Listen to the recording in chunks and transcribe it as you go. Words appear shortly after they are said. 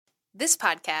This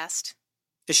podcast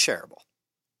is shareable.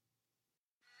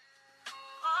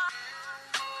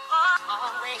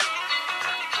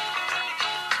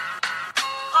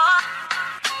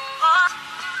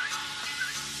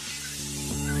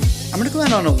 I'm going to go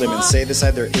out on a limb and say this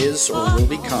either is or will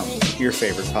become your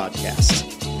favorite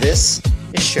podcast. This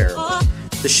is Shareable,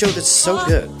 the show that's so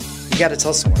good, you got to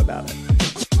tell someone about it.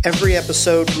 Every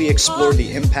episode, we explore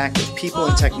the impact of people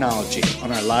and technology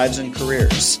on our lives and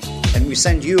careers, and we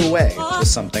send you away with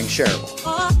something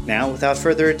shareable. Now, without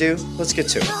further ado, let's get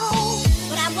to it.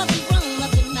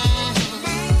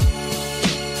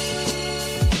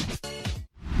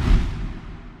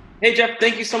 Hey, Jeff,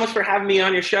 thank you so much for having me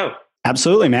on your show.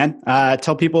 Absolutely, man.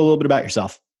 Tell people a little bit about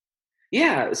yourself.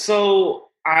 Yeah, so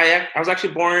I was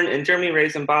actually born in Germany,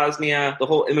 raised in Bosnia. The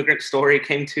whole immigrant story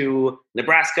came to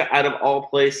Nebraska out of all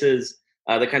places.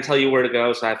 They kind of tell you where to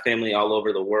go, so I have family all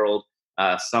over the world,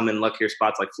 some in luckier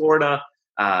spots like Florida,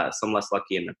 some less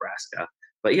lucky in Nebraska.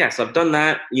 But yeah, so I've done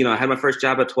that. You know, I had my first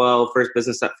job at 12, first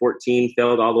business at 14,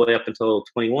 failed all the way up until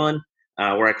 21,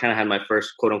 where I kind of had my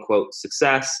first quote-unquote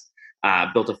success.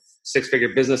 Built a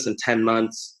six-figure business in 10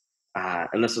 months.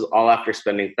 And this is all after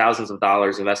spending thousands of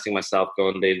dollars investing myself,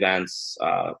 going to events,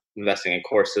 investing in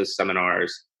courses,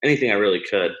 seminars, anything I really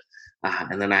could.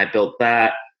 And then I built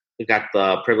that. We got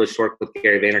the privilege to work with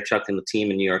Gary Vaynerchuk and the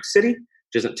team in New York City,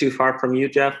 which isn't too far from you,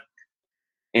 Jeff.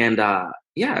 And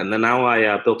and then now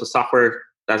I built a software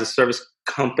as a service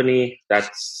company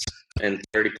that's in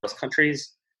 30 plus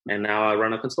countries. And now I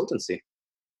run a consultancy.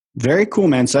 Very cool,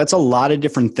 man. So that's a lot of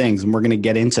different things. And we're going to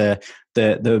get into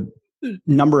the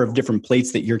number of different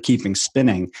plates that you're keeping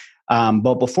spinning.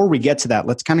 But before we get to that,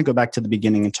 let's kind of go back to the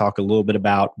beginning and talk a little bit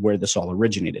about where this all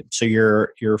originated. So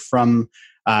you're from,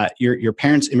 your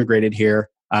parents immigrated here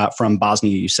from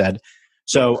Bosnia, you said.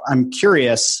 So I'm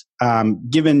curious,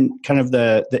 given kind of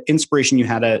the inspiration you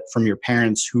had from your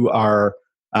parents who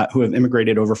have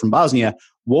immigrated over from Bosnia,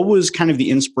 what was kind of the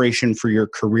inspiration for your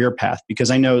career path? Because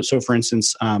I know, so for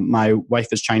instance, my wife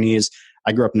is Chinese.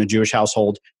 I grew up in a Jewish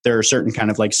household. There are certain kind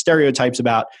of like stereotypes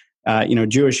about,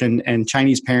 Jewish and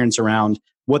Chinese parents around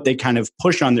what they kind of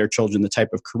push on their children, the type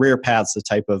of career paths, the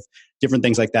type of different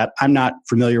things like that. I'm not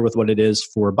familiar with what it is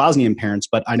for Bosnian parents,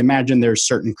 but I'd imagine there's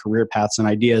certain career paths and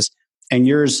ideas. And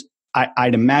yours,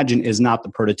 I'd imagine, is not the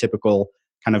prototypical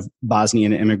kind of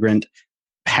Bosnian immigrant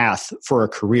path for a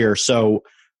career. So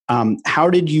how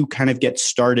did you kind of get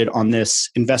started on this,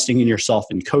 investing in yourself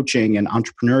in coaching and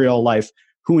entrepreneurial life?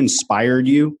 Who inspired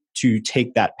you to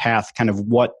take that path? Kind of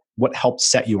what helped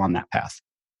set you on that path?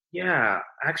 Yeah,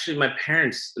 actually, my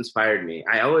parents inspired me.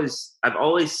 I've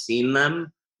always seen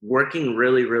them working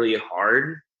really, really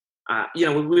hard.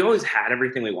 We always had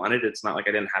everything we wanted. It's not like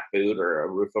I didn't have food or a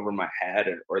roof over my head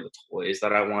or the toys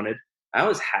that I wanted. I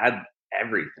always had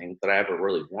everything that I ever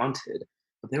really wanted,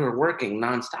 but they were working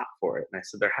nonstop for it. And I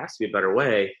said, there has to be a better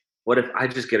way. What if I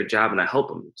just get a job and I help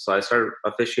them? So I started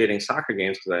officiating soccer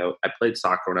games because I played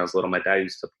soccer when I was little. My dad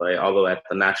used to play, although at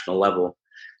the national level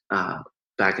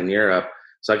back in Europe.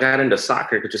 So I got into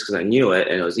soccer just because I knew it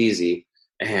and it was easy.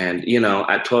 And,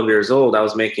 at 12 years old, I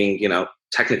was making,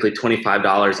 technically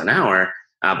 $25 an hour,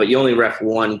 but you only ref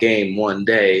one game one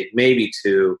day, maybe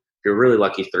two, if you're really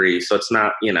lucky, three. So it's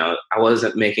not, I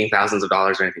wasn't making thousands of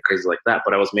dollars or anything crazy like that,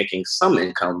 but I was making some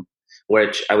income,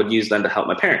 which I would use then to help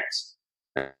my parents.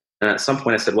 And at some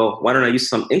point I said, well, why don't I use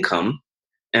some income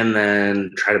and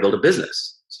then try to build a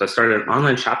business? So I started an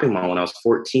online shopping mall when I was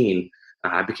 14.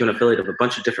 I became an affiliate of a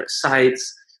bunch of different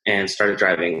sites and started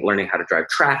learning how to drive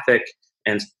traffic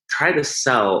and try to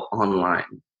sell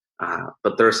online.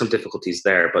 But there are some difficulties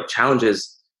there. But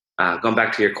challenges, going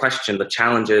back to your question, the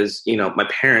challenges, my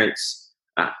parents,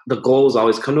 the goal is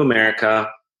always come to America,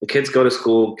 the kids go to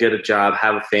school, get a job,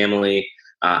 have a family,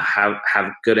 have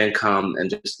good income,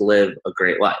 and just live a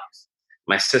great life.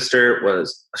 My sister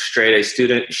was a straight A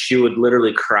student. She would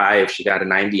literally cry if she got a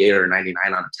 98 or a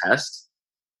 99 on a test.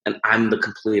 And I'm the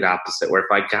complete opposite, where if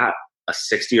I got a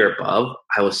 60 or above,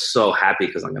 I was so happy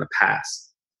because I'm going to pass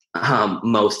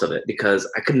most of it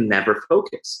because I could never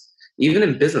focus. Even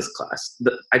in business class,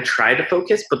 I tried to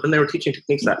focus, but then they were teaching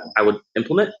techniques that I would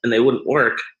implement and they wouldn't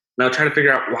work. And I would try to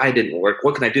figure out why it didn't work.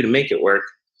 What can I do to make it work?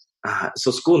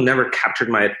 So school never captured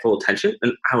my full attention,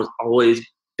 and I was always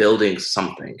building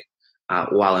something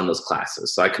while in those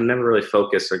classes. So I could never really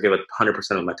focus or give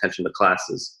 100% of my attention to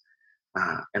classes.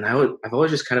 And I've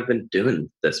always just kind of been doing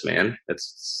this, man.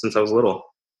 It's since I was little.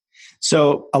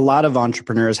 So a lot of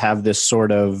entrepreneurs have this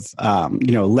sort of,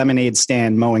 lemonade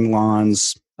stand, mowing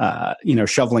lawns,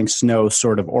 shoveling snow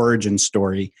sort of origin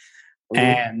story. Mm-hmm.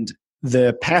 And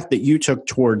the path that you took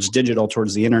towards digital,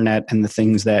 towards the internet, and the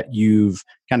things that you've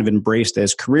kind of embraced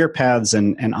as career paths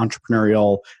and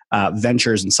entrepreneurial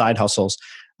ventures and side hustles,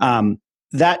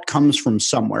 that comes from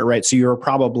somewhere, right? So you were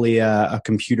probably a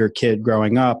computer kid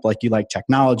growing up, like you like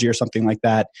technology or something like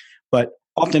that. But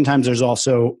oftentimes there's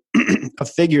also a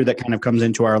figure that kind of comes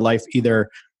into our life, either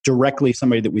directly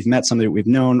somebody that we've met, somebody that we've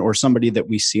known, or somebody that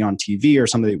we see on TV, or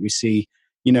somebody that we see,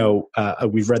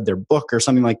 we've read their book or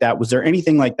something like that. Was there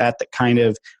anything like that that kind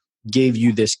of gave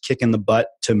you this kick in the butt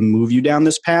to move you down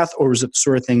this path? Or was it the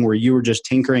sort of thing where you were just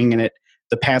tinkering and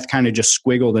the path kind of just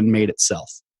squiggled and made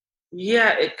itself?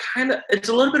 Yeah, it's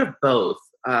a little bit of both.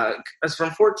 As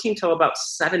from 14 till about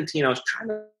 17, I was trying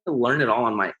to learn it all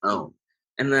on my own.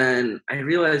 And then I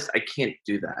realized I can't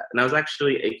do that. And I was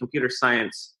actually a computer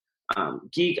science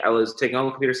geek. I was taking all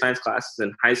the computer science classes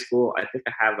in high school. I think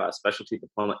I have a specialty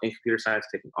diploma in computer science,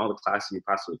 taking all the classes you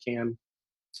possibly can.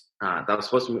 That was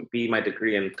supposed to be my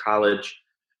degree in college,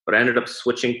 but I ended up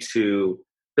switching to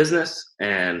business.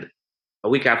 And a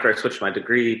week after I switched my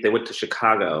degree, they went to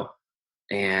Chicago,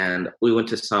 and we went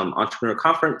to some entrepreneur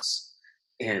conference.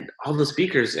 And all the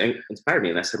speakers inspired me.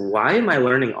 And I said, why am I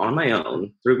learning on my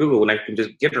own through Google when I can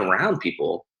just get around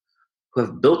people who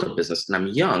have built a business and I'm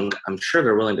young? I'm sure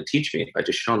they're willing to teach me if I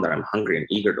just show them that I'm hungry and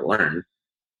eager to learn.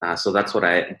 So that's what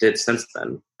I did since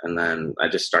then. And then I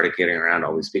just started getting around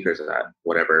all these speakers at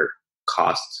whatever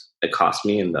cost it cost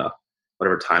me, and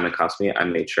whatever time it cost me, I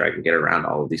made sure I can get around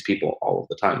all of these people all of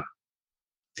the time.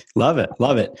 Love it.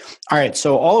 Love it. All right.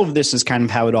 So all of this is kind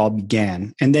of how it all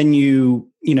began. And then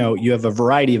you have a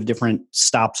variety of different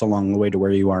stops along the way to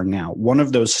where you are now. One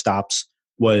of those stops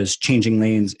was Changing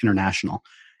Lanes International.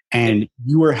 And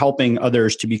you were helping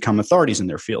others to become authorities in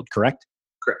their field, correct?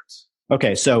 Correct.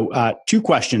 Okay. So 2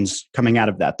 questions coming out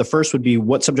of that. The first would be,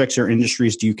 what subjects or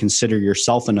industries do you consider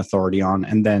yourself an authority on?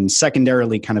 And then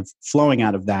secondarily, kind of flowing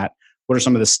out of that, what are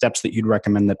some of the steps that you'd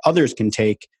recommend that others can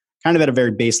take kind of at a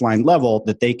very baseline level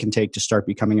that they can take to start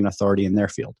becoming an authority in their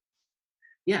field?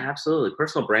 Yeah, absolutely.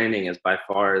 Personal branding is by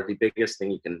far the biggest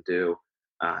thing you can do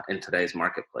in today's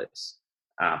marketplace.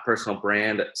 Personal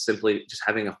brand, simply just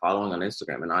having a following on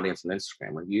Instagram, an audience on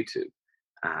Instagram or YouTube.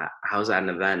 I was at an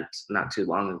event not too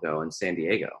long ago in San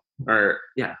Diego or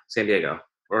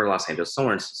Los Angeles,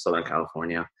 somewhere in Southern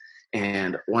California.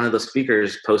 And one of the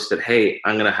speakers posted, hey,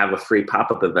 I'm going to have a free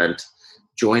pop-up event.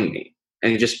 Join me.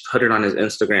 And he just put it on his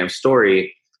Instagram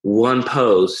story. One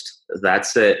post,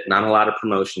 that's it. Not a lot of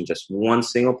promotion, just one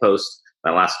single post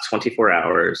that lasts 24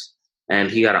 hours.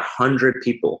 And he got 100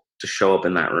 people to show up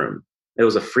in that room. It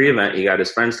was a free event. He got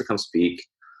his friends to come speak.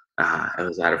 It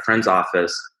was at a friend's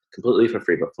office, completely for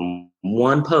free. But from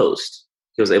one post,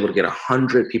 he was able to get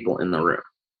 100 people in the room.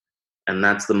 And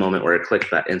that's the moment where it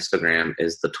clicked that Instagram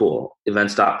is the tool.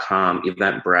 Events.com,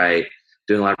 Eventbrite,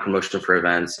 doing a lot of promotion for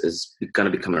events is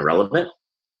going to become irrelevant.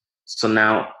 So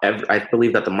now I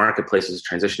believe that the marketplace is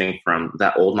transitioning from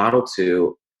that old model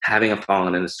to having a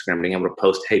following on Instagram, being able to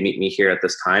post, hey, meet me here at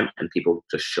this time, and people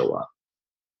just show up.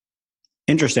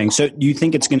 Interesting. So do you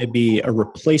think it's going to be a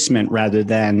replacement rather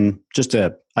than just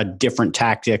a different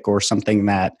tactic or something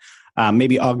that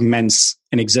maybe augments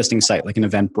an existing site like an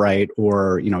Eventbrite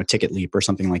or a Ticket Leap or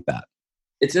something like that?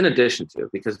 It's in addition to,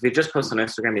 because if you just post on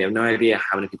Instagram, you have no idea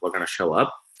how many people are going to show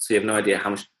up. So you have no idea how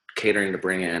much catering to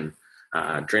bring in,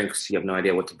 drinks. You have no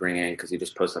idea what to bring in because you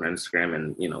just post on Instagram,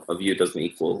 and a view doesn't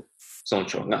equal someone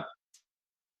showing up.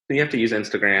 So you have to use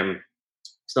Instagram.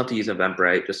 Still have to use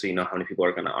Eventbrite just so you know how many people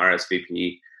are going to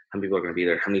RSVP, how many people are going to be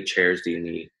there, how many chairs do you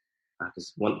need.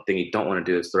 Because one thing you don't want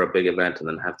to do is throw a big event and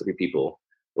then have 3 people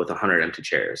with 100 empty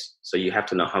chairs. So you have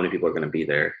to know how many people are going to be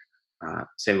there.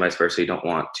 Same vice versa. You don't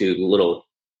want too little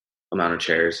amount of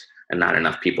chairs and not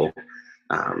enough people.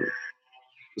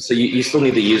 So you still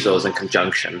need to use those in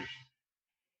conjunction.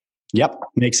 Yep,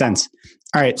 makes sense.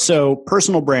 All right, so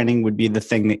personal branding would be the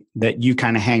thing that you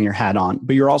kind of hang your hat on,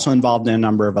 but you're also involved in a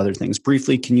number of other things.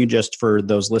 Briefly, can you just, for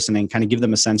those listening, kind of give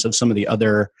them a sense of some of the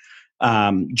other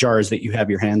jars that you have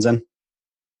your hands in?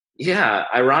 Yeah,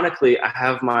 ironically, I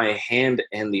have my hand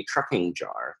in the trucking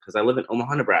jar because I live in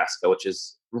Omaha, Nebraska, which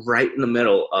is right in the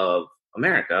middle of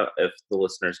America, if the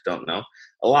listeners don't know.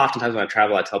 Oftentimes when I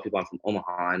travel, I tell people I'm from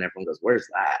Omaha, and everyone goes, where's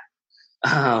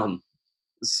that?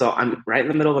 So I'm right in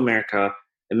the middle of America.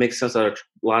 It makes sense that a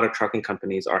lot of trucking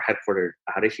companies are headquartered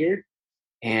out of here.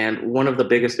 And one of the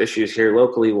biggest issues here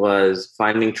locally was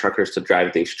finding truckers to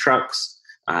drive these trucks.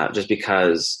 Just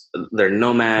because they're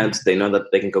nomads, they know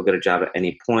that they can go get a job at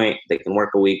any point. They can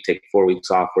work a week, take 4 weeks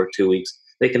off, work 2 weeks.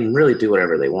 They can really do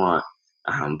whatever they want.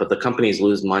 But the companies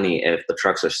lose money if the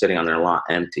trucks are sitting on their lot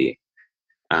empty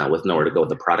with nowhere to go with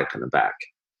the product in the back.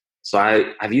 So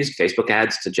I've used Facebook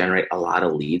ads to generate a lot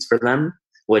of leads for them,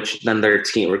 which then their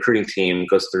recruiting team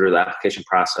goes through the application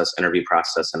process, interview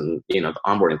process, and the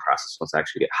onboarding process once they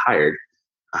actually get hired.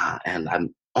 And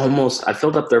I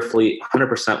filled up their fleet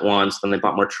 100% once, then they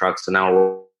bought more trucks, and now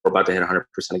we're about to hit 100%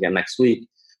 again next week,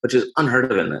 which is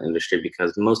unheard of in the industry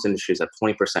because most industries have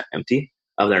 20% empty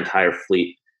of their entire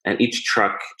fleet, and each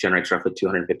truck generates roughly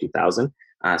 250,000.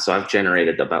 So I've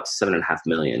generated about 7.5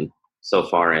 million so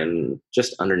far in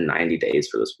just under 90 days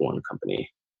for this one company.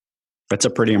 That's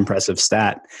a pretty impressive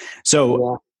stat.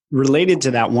 So related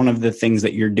to that, one of the things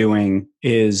that you're doing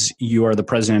is you are the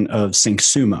president of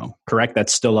SyncSumo, correct?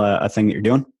 That's still a thing that you're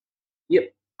doing?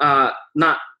 Yep.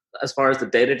 Not as far as the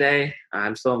day-to-day.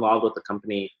 I'm still involved with the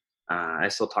company. I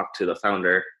still talk to the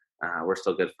founder. We're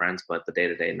still good friends, but the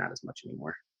day-to-day, not as much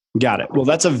anymore. Got it. Well,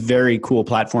 that's a very cool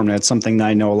platform. That's something that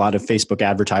I know a lot of Facebook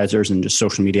advertisers and just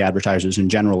social media advertisers in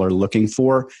general are looking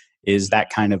for, is that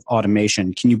kind of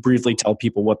automation. Can you briefly tell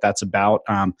people what that's about?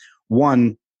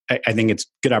 One, I think it's a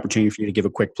good opportunity for you to give a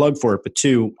quick plug for it, but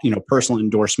two, personal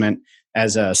endorsement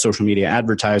as a social media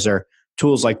advertiser.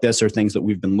 Tools like this are things that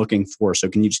we've been looking for. So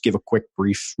can you just give a quick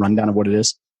brief rundown of what it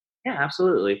is? Yeah,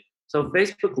 absolutely. So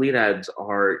Facebook lead ads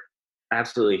are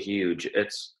absolutely huge.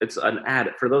 It's an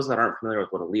ad. For those that aren't familiar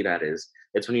with what a lead ad is,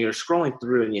 it's when you're scrolling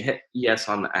through and you hit yes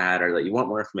on the ad or that you want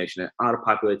more information, it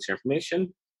auto-populates your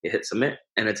information, you hit submit,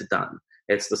 and it's done.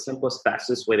 It's the simplest,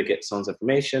 fastest way to get someone's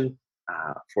information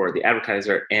for the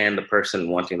advertiser and the person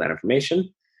wanting that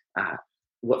information.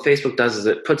 What Facebook does is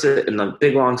it puts it in a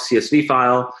big, long CSV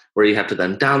file where you have to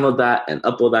then download that and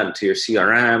upload that into your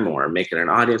CRM or make it an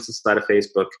audience inside of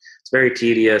Facebook. It's very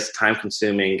tedious,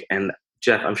 time-consuming, and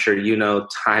Jeff, I'm sure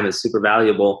time is super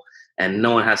valuable, and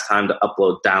no one has time to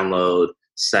upload, download,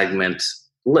 segment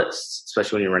lists,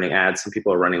 especially when you're running ads. Some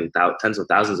people are running tens of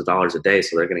thousands of dollars a day,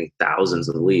 so they're getting thousands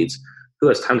of leads. Who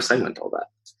has time to segment all that?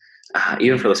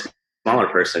 Even for the smaller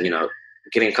person,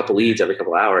 getting a couple leads every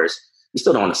couple hours, you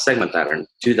still don't want to segment that and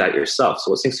do that yourself. So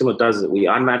what SyncSumo does is we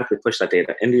automatically push that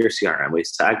data into your CRM. We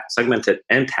segment it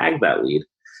and tag that lead.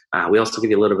 We also give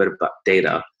you a little bit of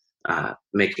data,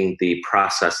 making the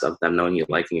process of them knowing you,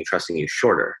 liking you, trusting you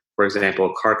shorter. For example,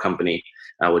 a car company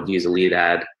would use a lead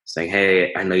ad saying,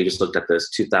 "Hey, I know you just looked at this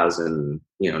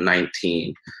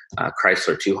 2019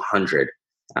 Chrysler 200.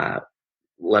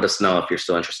 Let us know if you're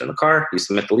still interested in the car." You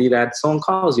submit the lead ad, someone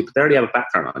calls you, but they already have a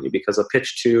background on you because a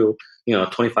pitch to a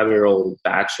 25-year-old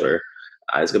bachelor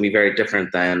is going to be very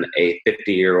different than a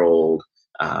 50-year-old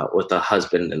with a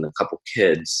husband and a couple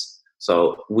kids.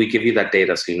 So we give you that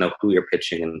data so you know who you're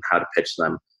pitching and how to pitch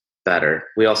them better.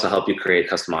 We also help you create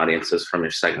custom audiences from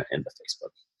your segment into Facebook.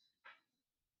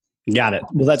 Got it.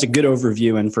 Well, that's a good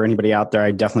overview. And for anybody out there, I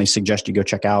definitely suggest you go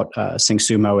check out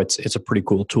SyncSumo. It's a pretty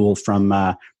cool tool from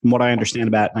what I understand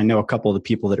about it. I know a couple of the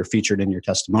people that are featured in your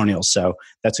testimonials. So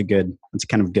that's a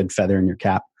kind of good feather in your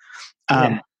cap.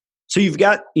 So you've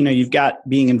got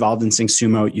being involved in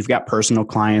SyncSumo, you've got personal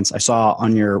clients. I saw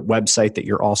on your website that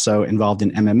you're also involved in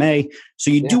MMA.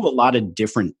 So you do a lot of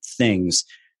different things.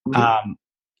 Mm-hmm.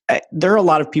 There are a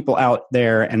lot of people out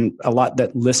there and a lot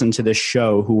that listen to this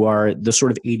show who are the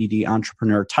sort of ADD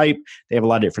entrepreneur type. They have a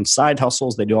lot of different side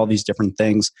hustles. They do all these different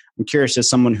things. I'm curious, as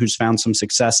someone who's found some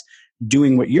success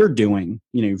doing what you're doing,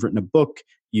 you've written a book,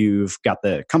 you've got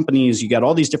the companies, you got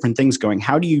all these different things going.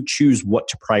 How do you choose what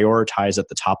to prioritize at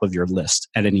the top of your list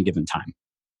at any given time?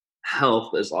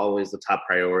 Health is always the top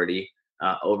priority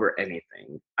over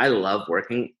anything. I love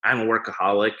working. I'm a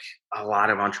workaholic. A lot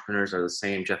of entrepreneurs are the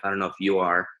same. Jeff, I don't know if you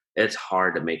are. It's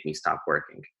hard to make me stop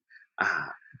working.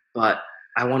 But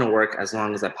I want to work as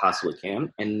long as I possibly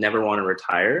can and never want to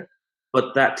retire.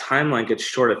 But that timeline gets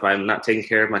short if I'm not taking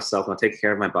care of myself, not taking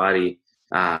care of my body.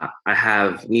 I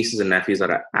have nieces and nephews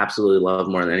that I absolutely love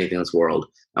more than anything in this world.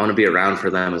 I want to be around for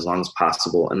them as long as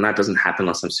possible. And that doesn't happen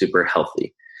unless I'm super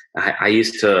healthy. I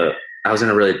was in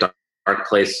a really dark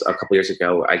place a couple years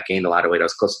ago. I gained a lot of weight. I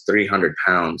was close to 300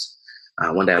 pounds.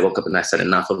 One day I woke up and I said,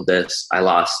 enough of this. I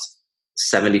lost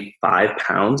 75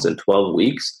 pounds in 12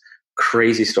 weeks.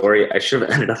 Crazy story. I should have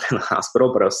ended up in the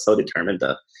hospital, but I was so determined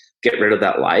to get rid of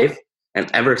that life. And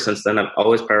ever since then, I've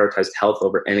always prioritized health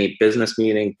over any business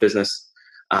meeting,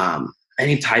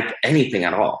 anything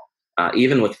at all.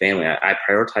 Even with family, I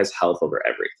prioritize health over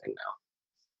everything now.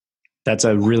 That's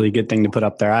a really good thing to put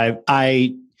up there. I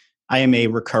am a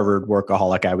recovered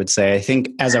workaholic, I would say. I think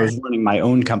as I was running my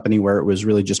own company where it was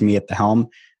really just me at the helm,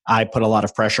 I put a lot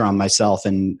of pressure on myself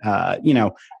and,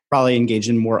 probably engaged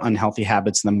in more unhealthy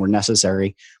habits than were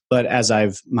necessary. But as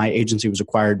my agency was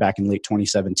acquired back in late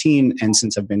 2017. And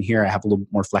since I've been here, I have a little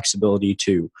bit more flexibility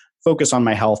to focus on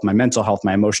my health, my mental health,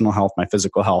 my emotional health, my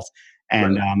physical health.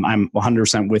 And Right. I'm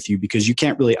 100% with you, because you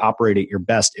can't really operate at your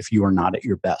best if you are not at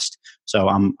your best. So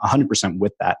I'm 100%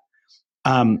 with that.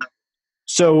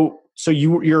 So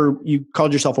you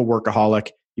called yourself a workaholic.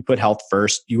 You put health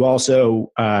first. You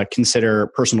also consider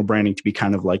personal branding to be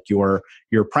kind of like your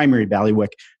primary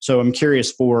bailiwick. So I'm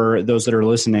curious, for those that are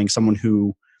listening, someone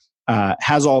who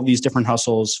has all these different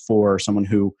hustles, for someone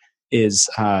who is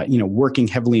working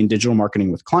heavily in digital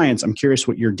marketing with clients. I'm curious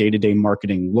what your day-to-day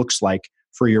marketing looks like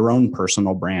for your own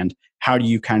personal brand. How do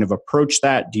you kind of approach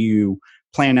that? Do you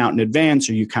plan out in advance?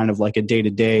 Or are you kind of like a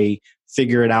day-to-day,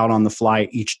 figure it out on the fly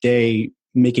each day,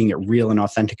 making it real and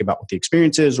authentic about what the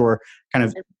experience is? Or kind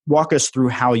of walk us through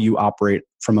how you operate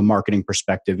from a marketing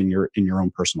perspective in your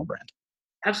own personal brand.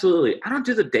 Absolutely. I don't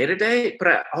do the day to day, but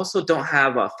I also don't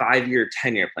have a 5-year,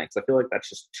 10-year plan, because I feel like that's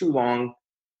just too long.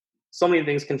 So many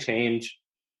things can change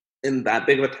in that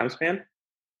big of a time span.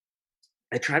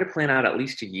 I try to plan out at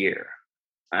least a year,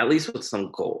 at least with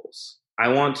some goals. I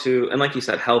want to, and like you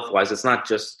said, health wise, it's not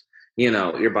just,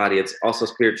 your body, it's also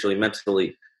spiritually,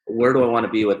 mentally. Where do I want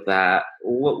to be with that?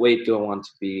 What weight do I want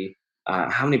to be?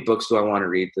 How many books do I want to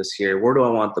read this year? Where do I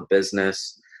want the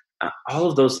business? All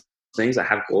of those things I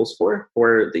have goals for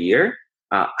the year.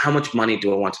 How much money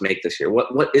do I want to make this year?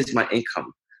 What is my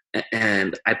income?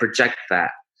 And I project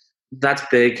that. That's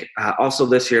big. Also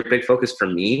this year, big focus for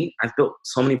me. I've built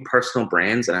so many personal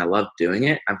brands and I love doing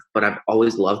it. But I've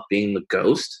always loved being the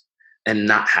ghost and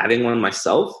not having one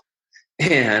myself.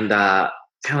 And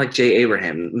kind of like Jay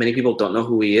Abraham. Many people don't know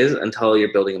who he is until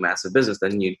you're building a massive business.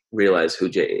 Then you realize who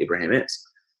Jay Abraham is.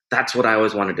 That's what I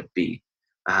always wanted to be.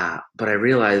 But I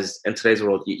realized in today's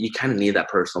world, you kind of need that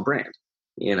personal brand.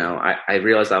 I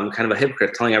realized I'm kind of a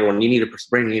hypocrite telling everyone, you need a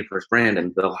personal brand,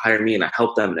 and they'll hire me and I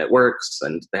help them and it works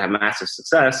and they have massive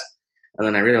success. And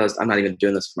then I realized I'm not even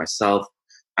doing this for myself.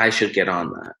 I should get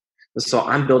on that. So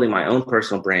I'm building my own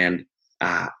personal brand.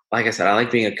 Like I said, I like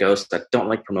being a ghost. I don't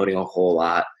like promoting a whole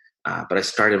lot. But I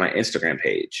started my Instagram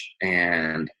page,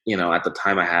 and at the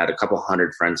time I had a couple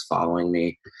hundred friends following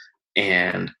me,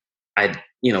 and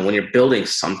when you're building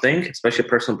something, especially a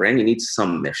personal brand, you need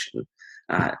some mission.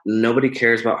 Nobody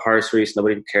cares about Reis.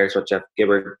 Nobody cares about Jeff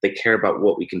Gibbard. They care about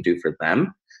what we can do for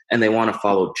them, and they want to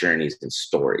follow journeys and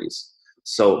stories.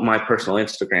 So my personal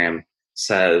Instagram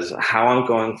says how I'm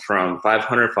going from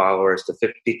 500 followers to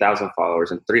 50,000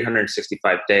 followers in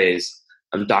 365 days.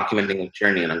 I'm documenting a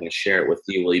journey and I'm going to share it with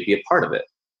you. Will you be a part of it?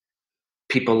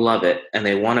 People love it and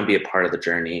they want to be a part of the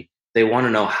journey. They want to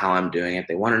know how I'm doing it.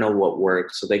 They want to know what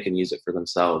works so they can use it for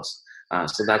themselves.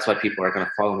 So that's why people are going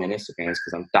to follow me on Instagram, is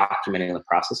because I'm documenting the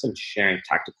process and sharing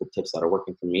tactical tips that are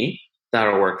working for me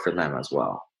that'll work for them as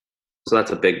well. So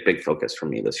that's a big, big focus for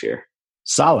me this year.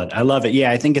 Solid. I love it.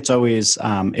 Yeah, I think it's always,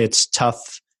 it's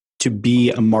tough to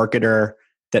be a marketer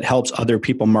that helps other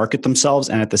people market themselves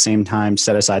and at the same time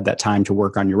set aside that time to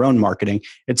work on your own marketing.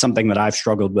 It's something that I've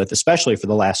struggled with, especially for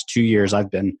the last 2 years. I've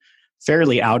been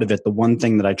fairly out of it. The one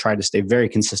thing that I try to stay very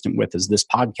consistent with is this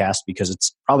podcast, because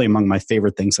it's probably among my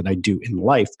favorite things that I do in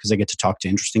life, because I get to talk to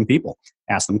interesting people,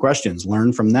 ask them questions,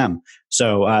 learn from them.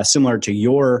 So similar to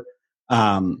your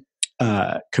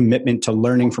commitment to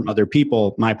learning from other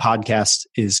people, my podcast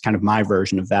is kind of my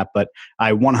version of that. But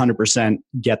I 100%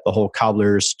 get the whole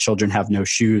cobbler's children have no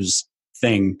shoes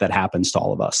thing that happens to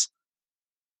all of us.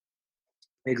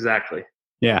 Exactly.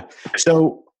 Yeah.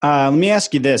 So let me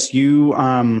ask you this.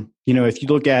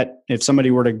 If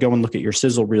somebody were to go and look at your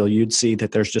sizzle reel, you'd see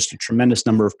that there's just a tremendous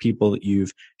number of people that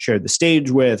you've shared the stage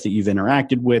with, that you've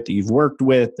interacted with, that you've worked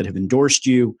with, that have endorsed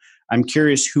you. I'm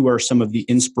curious, who are some of the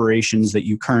inspirations that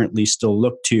you currently still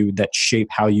look to that shape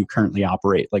how you currently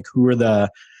operate? Like, who are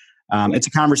it's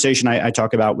a conversation I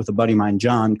talk about with a buddy of mine,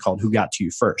 John, called Who Got to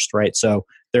You First, right? So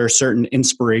there are certain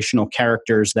inspirational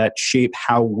characters that shape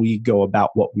how we go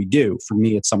about what we do. For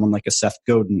me, it's someone like a Seth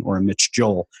Godin or a Mitch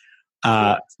Joel.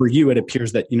 For you, it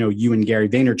appears that, you and Gary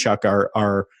Vaynerchuk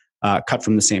are cut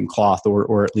from the same cloth,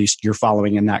 or at least you're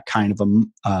following in that kind of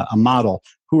a model.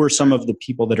 Who are some of the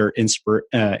people that are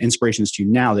inspirations to you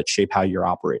now that shape how you're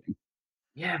operating?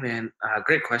 Yeah, man.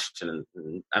 Great question.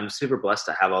 And I'm super blessed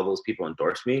to have all those people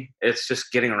endorse me. It's just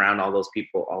getting around all those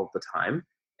people all the time.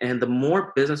 And the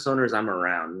more business owners I'm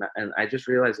around, and I just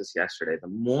realized this yesterday, the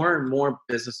more and more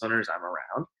business owners I'm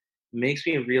around makes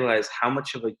me realize how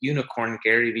much of a unicorn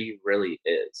Gary Vee really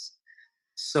is.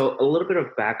 So a little bit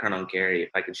of background on Gary, if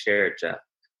I could share it, Jeff,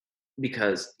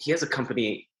 because he has a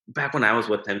company. Back when I was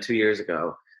with him 2 years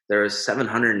ago, there was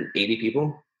 780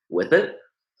 people with it.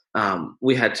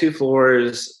 We had 2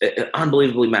 floors, an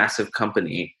unbelievably massive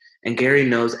company, and Gary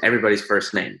knows everybody's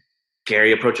first name.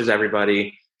 Gary approaches everybody.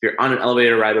 If you're on an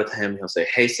elevator ride with him, he'll say,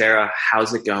 "Hey, Sarah,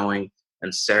 how's it going?"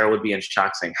 And Sarah would be in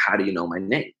shock saying, how do you know my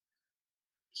name?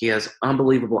 He has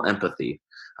unbelievable empathy.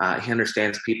 He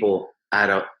understands people at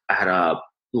a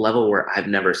level where I've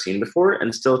never seen before.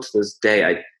 And still to this day,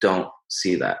 I don't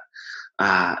see that.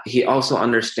 He also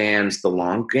understands the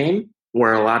long game,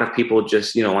 where a lot of people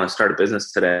just, want to start a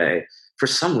business today. For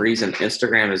some reason,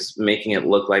 Instagram is making it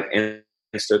look like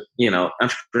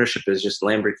entrepreneurship is just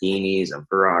Lamborghinis and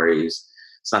Ferraris.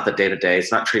 It's not the day-to-day.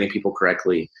 It's not treating people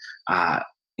correctly. And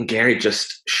Gary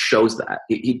just shows that.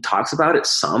 He talks about it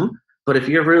some, but if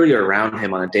you're really around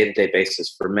him on a day-to-day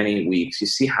basis for many weeks, you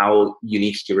see how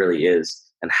unique he really is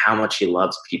and how much he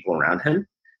loves people around him.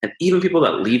 And even people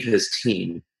that leave his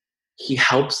team, he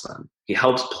helps them. He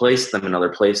helps place them in other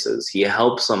places. He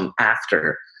helps them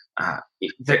after.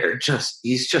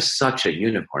 He's just such a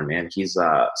unicorn, man. He's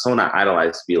someone I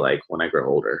idolize to be like when I grow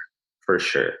older, for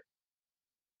sure.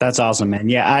 That's awesome, man.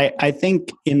 Yeah, I think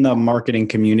in the marketing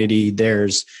community,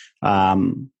 there's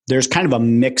kind of a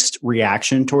mixed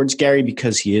reaction towards Gary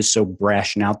because he is so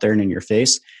brash and out there and in your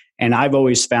face. And I've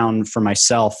always found for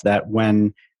myself that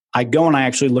when I go and I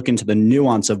actually look into the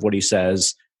nuance of what he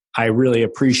says, I really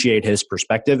appreciate his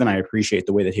perspective and I appreciate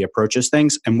the way that he approaches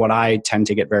things. And what I tend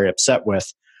to get very upset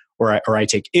with or I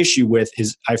take issue with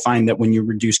is I find that when you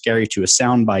reduce Gary to a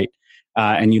soundbite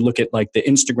and you look at like the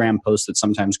Instagram posts that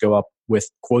sometimes go up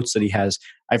with quotes that he has,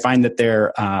 I find that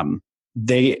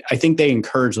I think they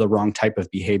encourage the wrong type of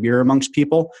behavior amongst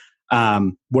people.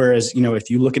 Whereas, if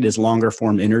you look at his longer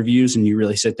form interviews and you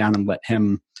really sit down and let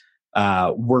him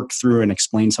work through and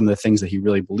explain some of the things that he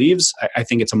really believes, I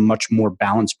think it's a much more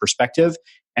balanced perspective.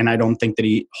 And I don't think that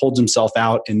he holds himself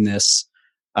out in this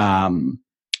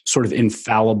sort of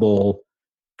infallible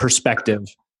perspective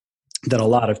that a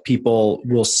lot of people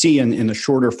will see in the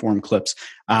shorter form clips.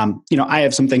 I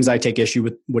have some things I take issue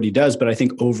with what he does, but I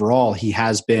think overall he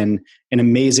has been an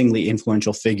amazingly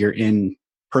influential figure in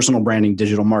personal branding,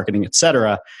 digital marketing, et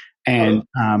cetera. And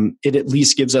it at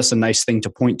least gives us a nice thing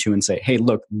to point to and say, hey,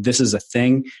 look, this is a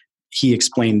thing. He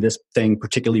explained this thing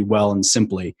particularly well and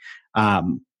simply.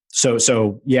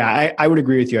 So yeah, I would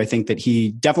agree with you. I think that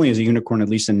he definitely is a unicorn, at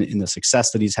least in the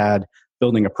success that he's had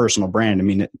building a personal brand. I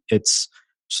mean, it's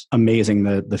amazing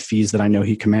the fees that I know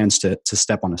he commands to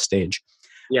step on a stage.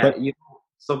 Yeah, but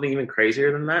something even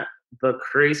crazier than that, the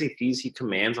crazy fees he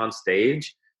commands on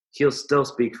stage, he'll still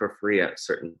speak for free at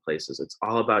certain places. It's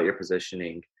all about your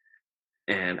positioning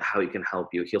and how he can help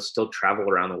you. He'll still travel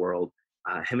around the world.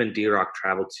 Him and D-Rock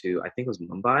traveled to, I think it was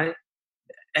Mumbai.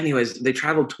 Anyways, they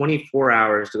traveled 24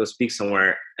 hours to go speak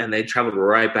somewhere, and they traveled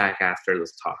right back after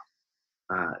this talk.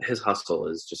 His hustle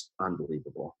is just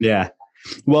unbelievable. Yeah.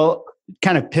 Well,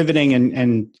 kind of pivoting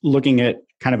and looking at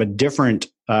kind of a different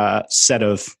set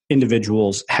of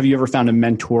individuals, have you ever found a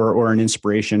mentor or an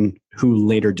inspiration who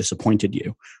later disappointed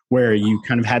you, where you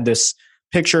kind of had this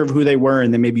picture of who they were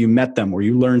and then maybe you met them or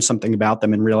you learned something about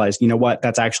them and realized, you know what,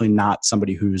 that's actually not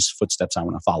somebody whose footsteps I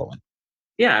want to follow in?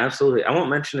 Yeah, absolutely. I won't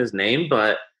mention his name,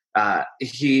 but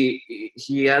he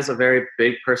has a very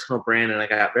big personal brand, and I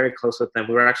got very close with him.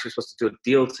 We were actually supposed to do a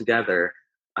deal together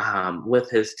with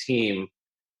his team,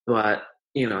 but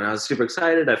and I was super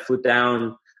excited. I flew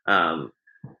down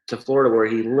to Florida where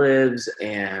he lives,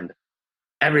 and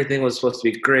everything was supposed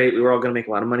to be great. We were all going to make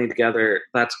a lot of money together.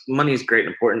 Money is great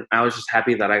and important. I was just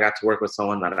happy that I got to work with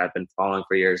someone that I've been following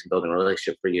for years and building a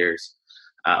relationship for years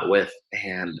with,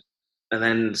 and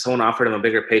then someone offered him a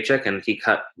bigger paycheck, and he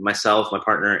cut myself, my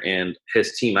partner, and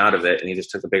his team out of it, and he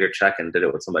just took a bigger check and did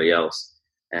it with somebody else.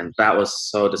 And that was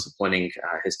so disappointing.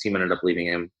 His team ended up leaving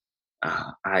him.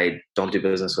 I don't do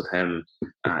business with him.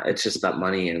 It's just that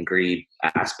money and greed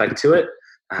aspect to it.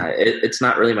 It's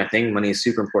not really my thing. Money is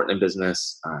super important in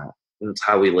business. It's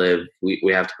how we live.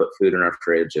 We have to put food in our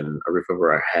fridge and a roof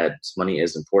over our head. So money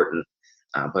is important.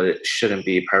 But it shouldn't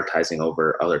be prioritizing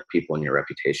over other people and your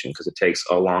reputation, because it takes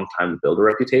a long time to build a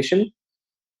reputation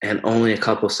and only a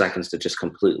couple seconds to just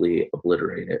completely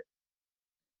obliterate it.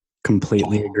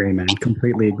 Completely agree, man.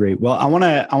 Completely agree. Well, I want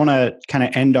to kind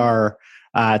of end our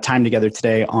time together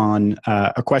today on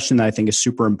a question that I think is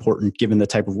super important, given the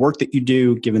type of work that you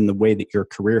do, given the way that your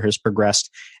career has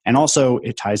progressed, and also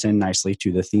it ties in nicely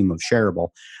to the theme of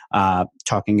shareable,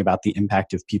 talking about the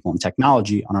impact of people and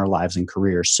technology on our lives and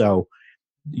careers. So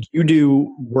you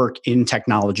do work in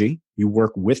technology. You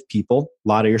work with people. A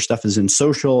lot of your stuff is in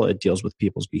social. It deals with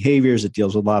people's behaviors. It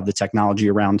deals with a lot of the technology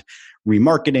around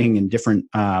remarketing and different,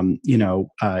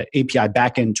 API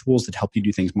backend tools that help you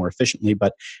do things more efficiently.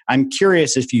 But I'm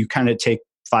curious, if you kind of take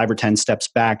 5 or 10 steps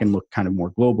back and look kind of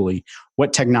more globally,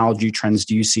 what technology trends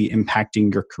do you see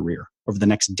impacting your career over the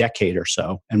next decade or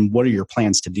so? And what are your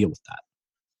plans to deal with that?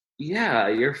 Yeah,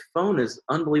 your phone is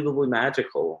unbelievably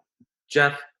magical.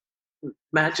 Jeff,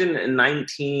 imagine in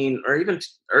 19 or even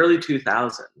early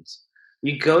 2000s,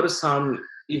 you go to some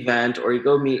event or you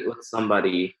go meet with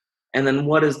somebody, and then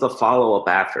what is the follow-up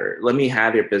after? Let me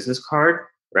have your business card,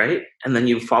 right? And then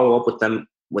you follow up with them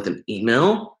with an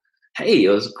email. Hey, it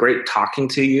was great talking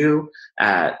to you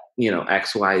at,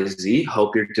 XYZ.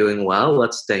 Hope you're doing well.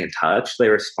 Let's stay in touch. They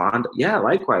respond, yeah,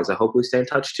 likewise. I hope we stay in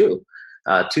touch too.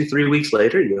 2-3 weeks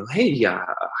later, hey,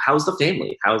 how's the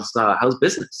family? How's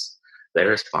business? They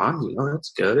respond,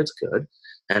 it's good, it's good.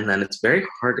 And then it's very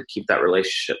hard to keep that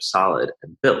relationship solid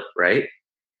and built, right?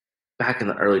 Back in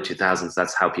the early 2000s,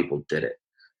 that's how people did it.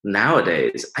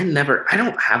 Nowadays, I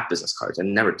don't have business cards. I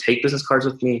never take business cards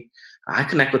with me. I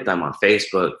connect with them on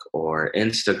Facebook or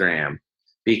Instagram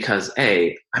because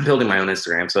I'm building my own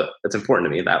Instagram, so it's important to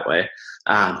me that way.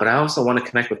 But I also want to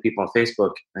connect with people on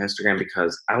Facebook and Instagram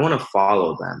because I want to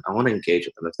follow them. I want to engage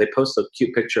with them. If they post a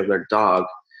cute picture of their dog,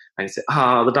 I can say,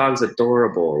 oh, the dog's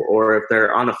adorable. Or if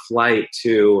they're on a flight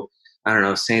to, I don't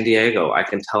know, San Diego, I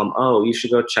can tell them, oh, you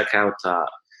should go check out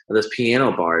this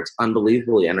piano bar. It's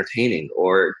unbelievably entertaining.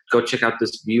 Or go check out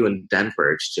this view in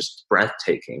Denver. It's just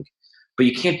breathtaking. But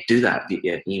you can't do that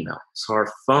via email. So our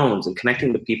phones and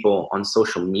connecting to people on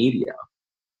social media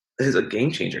is a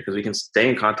game changer because we can stay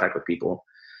in contact with people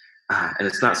and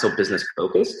it's not so business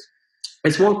focused.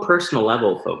 It's more personal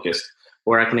level focused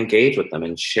where I can engage with them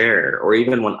and share. Or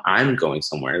even when I'm going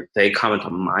somewhere, they comment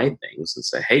on my things and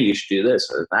say, hey, you should do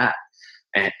this or that.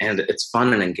 And it's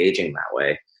fun and engaging that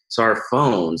way. So our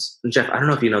phones, Jeff, I don't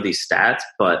know if you know these stats,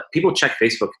 but people check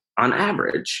Facebook on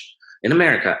average in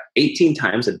America 18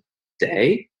 times a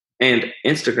day and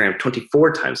Instagram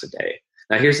 24 times a day.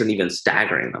 Now here's an even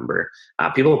staggering number.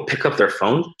 People pick up their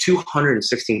phone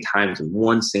 216 times in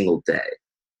one single day,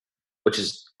 which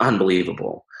is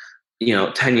unbelievable.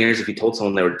 10 years, if you told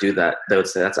someone they would do that, they would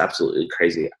say, that's absolutely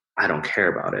crazy. I don't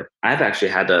care about it. I've actually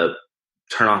had to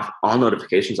turn off all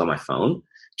notifications on my phone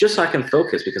just so I can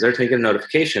focus because every time you get a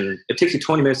notification, it takes you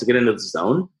 20 minutes to get into the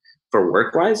zone for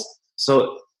work-wise.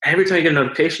 So every time you get a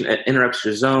notification, it interrupts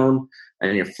your zone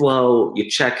and your flow. You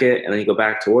check it, and then you go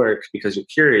back to work because you're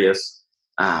curious.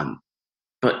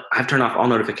 But I've turned off all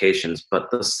notifications.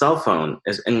 But the cell phone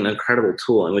is an incredible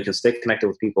tool, and we can stay connected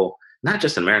with people, not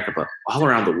just in America, but all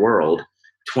around the world,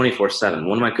 24/7.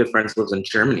 One of my good friends lives in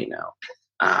Germany now,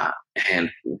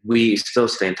 and we still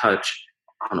stay in touch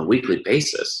on a weekly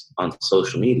basis on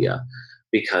social media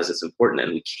because it's important,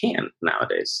 and we can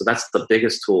nowadays. So that's the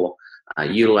biggest tool,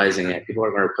 utilizing it. People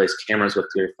are going to replace cameras with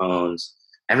your phones.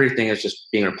 Everything is just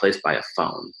being replaced by a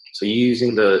phone. So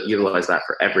utilize that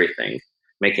for everything.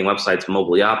 Making websites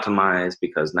mobilely optimized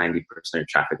because 90% of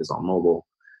traffic is on mobile.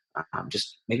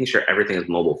 Just making sure everything is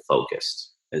mobile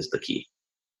focused is the key.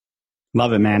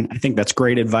 Love it, man. I think that's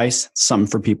great advice. Something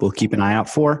for people to keep an eye out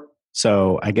for.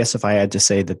 So I guess if I had to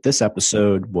say that this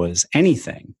episode was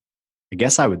anything, I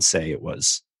guess I would say it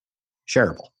was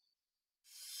shareable.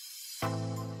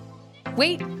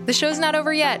 Wait, the show's not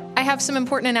over yet. I have some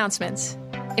important announcements.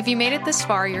 If you made it this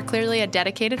far, you're clearly a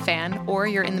dedicated fan, or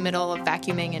you're in the middle of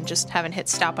vacuuming and just haven't hit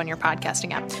stop on your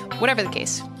podcasting app. Whatever the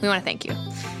case, we want to thank you.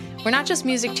 We're not just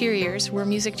music to your ears, we're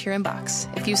music to your inbox.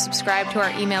 If you subscribe to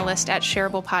our email list at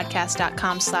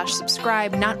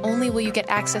shareablepodcast.com/subscribe, not only will you get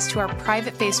access to our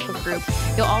private Facebook group,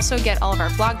 you'll also get all of our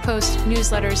blog posts,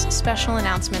 newsletters, special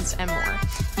announcements, and more.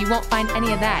 You won't find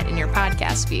any of that in your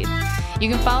podcast feed. You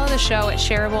can follow the show at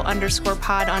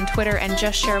shareable_pod on Twitter and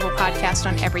just Shareable Podcast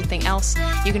on everything else.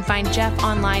 You can find Jeff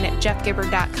online at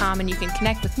jeffgibber.com, and you can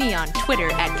connect with me on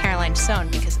Twitter at Caroline Sohn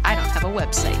because I don't have a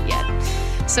website yet.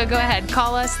 So go ahead,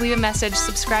 call us, leave a message,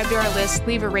 subscribe to our list,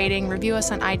 leave a rating, review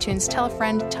us on iTunes, tell a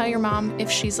friend, tell your mom. If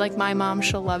she's like my mom,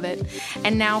 she'll love it.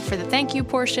 And now for the thank you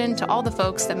portion to all the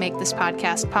folks that make this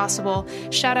podcast possible.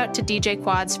 Shout out to DJ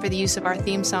Quads for the use of our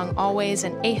theme song, Always,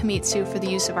 and Ahamitsu for the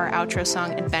use of our outro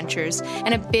song, Adventures.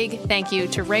 And a big thank you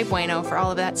to Ray Bueno for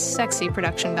all of that sexy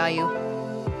production value.